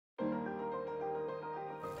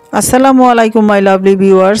আসসালামু আলাইকুম my lovely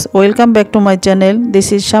viewers, welcome back to my channel. This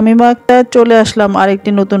is Shamima Akter. চলে আসলাম আরেকটি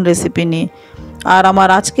নতুন রেসিপি নিয়ে। আর আমার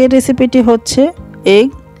আজকের রেসিপিটি হচ্ছে এগ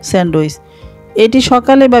স্যান্ডউইচ। এটি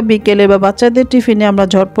সকালে বা বিকেলে বা বাচ্চাদের টিফিনে আমরা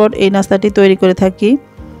ঝটপট এই নাস্তাটি তৈরি করে থাকি।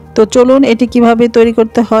 তো চলুন এটি কিভাবে তৈরি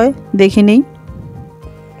করতে হয় দেখে নিই।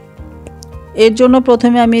 এর জন্য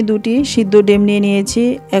প্রথমে আমি দুটি সিদ্ধ ডিম নিয়ে নিয়েছি।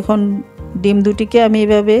 এখন ডিম দুটিকে আমি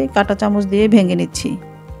এভাবে কাঁটা চামচ দিয়ে ভেঙে নিচ্ছি।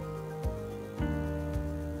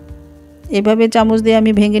 এভাবে চামচ দিয়ে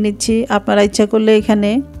আমি ভেঙে নিচ্ছি। আপনারা ইচ্ছা করলে এখানে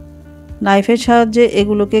নাইফের সাহায্যে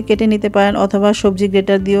এগুলোকে কেটে নিতে পারেন অথবা সবজি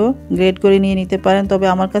গ্রেটার দিয়েও গ্রেট করে নিয়ে নিতে পারেন, তবে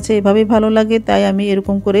আমার কাছে এভাবেই ভালো লাগে, তাই আমি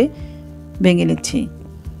এরকম করে ভেঙে নিচ্ছি।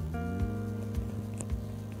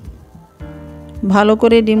 ভালো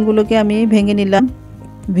করে ডিমগুলোকে আমি ভেঙে নিলাম।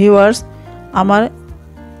 ভিউয়ার্স, আমার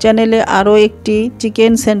চ্যানেলে আরও একটি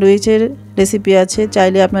চিকেন স্যান্ডউইচের রেসিপি আছে,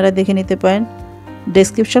 চাইলে আপনারা দেখে নিতে পারেন।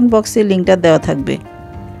 ডেসক্রিপশন বক্সে লিঙ্কটা দেওয়া থাকবে।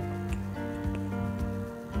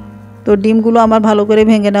 তো ডিমগুলো আমার ভালো করে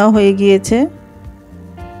ভেঙে নেওয়া হয়ে গিয়েছে।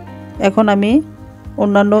 এখন আমি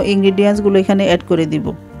অন্যান্য ইনগ্রিডিয়েন্টসগুলো এখানে অ্যাড করে দিব।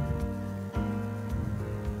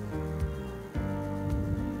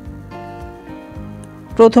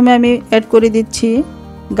 প্রথমে আমি অ্যাড করে দিচ্ছি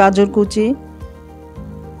গাজর কুচি।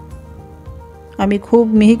 আমি খুব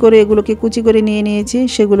মিহি করে এগুলোকে কুচি করে নিয়ে নিয়েছি,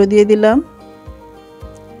 সেগুলো দিয়ে দিলাম।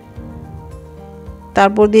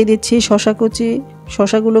 তারপর দিয়ে দিচ্ছি শসা কুচি।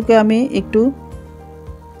 শসাগুলোকে আমি একটু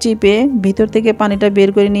চিপে ভিতর থেকে পানিটা বের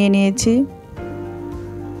করে নিয়ে নিয়েছি,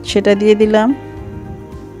 সেটা দিয়ে দিলাম।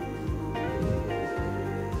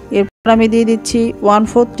 এরপর আমি দিয়ে দিচ্ছি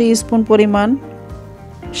 1/4 টিস্পুন পরিমাণ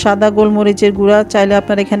সাদা গোলমরিচের গুঁড়া। চাইলে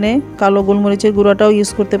আপনারা এখানে কালো গোলমরিচের গুঁড়াটাও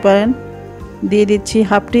ইউজ করতে পারেন। দিয়ে দিচ্ছি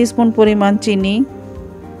 1/2 টিস্পুন পরিমাণ চিনি।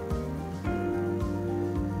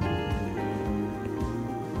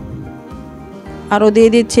 আরও দিয়ে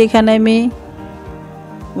দিচ্ছি এখানে আমি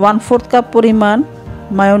 1/4 কাপ পরিমাণ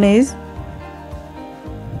মায়োনেজ,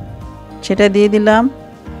 সেটা দিয়ে দিলাম।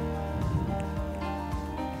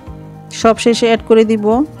 সবশেষে অ্যাড করে দিব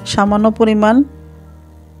সামান্য পরিমাণ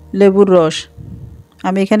লেবুর রস।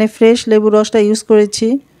 আমি এখানে ফ্রেশ লেবুর রসটা ইউজ করেছি।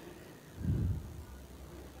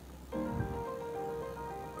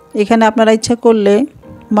 এখানে আপনারা ইচ্ছা করলে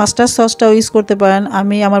মাস্টার্ড সসটাও ইউজ করতে পারেন।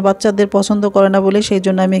 আমি আমার বাচ্চাদের পছন্দ করে না বলে সেই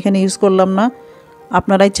জন্য আমি এখানে ইউজ করলাম না।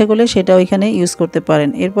 আপনারা ইচ্ছা করলে সেটাও এখানে ইউজ করতে পারেন।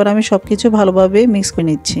 এরপর আমি সব কিছু ভালোভাবে মিক্স করে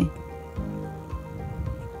নিচ্ছি।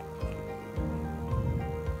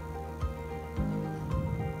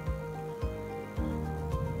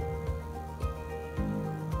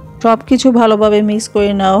 সব কিছু ভালোভাবে মিক্স করে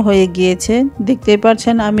নেওয়া হয়ে গিয়েছে। দেখতেই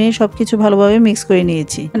পাচ্ছেন আমি সব কিছু ভালোভাবে মিক্স করে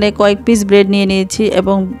নিয়েছি। মানে কয়েক পিস ব্রেড নিয়ে নিয়েছি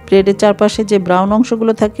এবং ব্রেডের চারপাশে যে ব্রাউন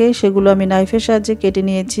অংশগুলো থাকে সেগুলো আমি নাইফের সাহায্যে কেটে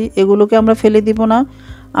নিয়েছি। এগুলোকে আমরা ফেলে দিব না,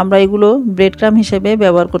 আমরা এগুলো ব্রেড ক্রাম্ব হিসেবে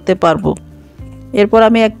ব্যবহার করতে পারবো। এরপর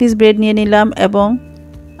আমি এক পিস ব্রেড নিয়ে নিলাম এবং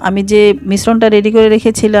আমি যে মিশ্রণটা রেডি করে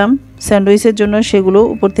রেখেছিলাম স্যান্ডউইচের জন্য সেগুলো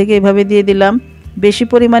উপর থেকে এভাবে দিয়ে দিলাম। বেশি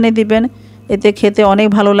পরিমাণে দিবেন, এতে খেতে অনেক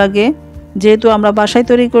ভালো লাগে। যেহেতু আমরা বাসায়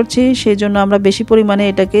তৈরি করছি সেই জন্য আমরা বেশি পরিমাণে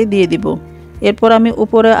এটাকে দিয়ে দিব। এরপর আমি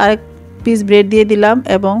উপরে আরেক পিস ব্রেড দিয়ে দিলাম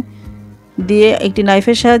এবং দিয়ে একটি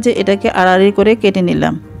নাইফের সাহায্যে এটাকে আড়াআড়ি করে কেটে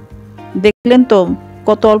নিলাম। দেখলেন তো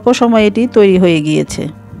কত অল্প সময় এটি তৈরি হয়ে গিয়েছে।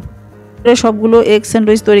 সবগুলো এগ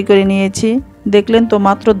স্যান্ডউইচ তৈরি করে নিয়েছি। দেখলেন তো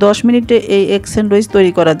মাত্র 10 মিনিটে এই এগ স্যান্ডউইচ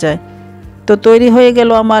তৈরি করা যায়। তো তৈরি হয়ে গেল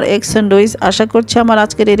আমার এগ স্যান্ডউইচ। আশা করছি আমার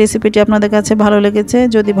আজকের এই রেসিপিটি আপনাদের কাছে ভালো লেগেছে।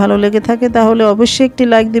 যদি ভালো লেগে থাকে তাহলে অবশ্যই একটি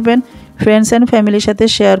লাইক দিবেন, ফ্রেন্ডস অ্যান্ড ফ্যামিলির সাথে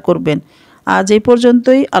শেয়ার করবেন। আজ এই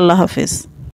পর্যন্তই। আল্লাহ হাফেজ।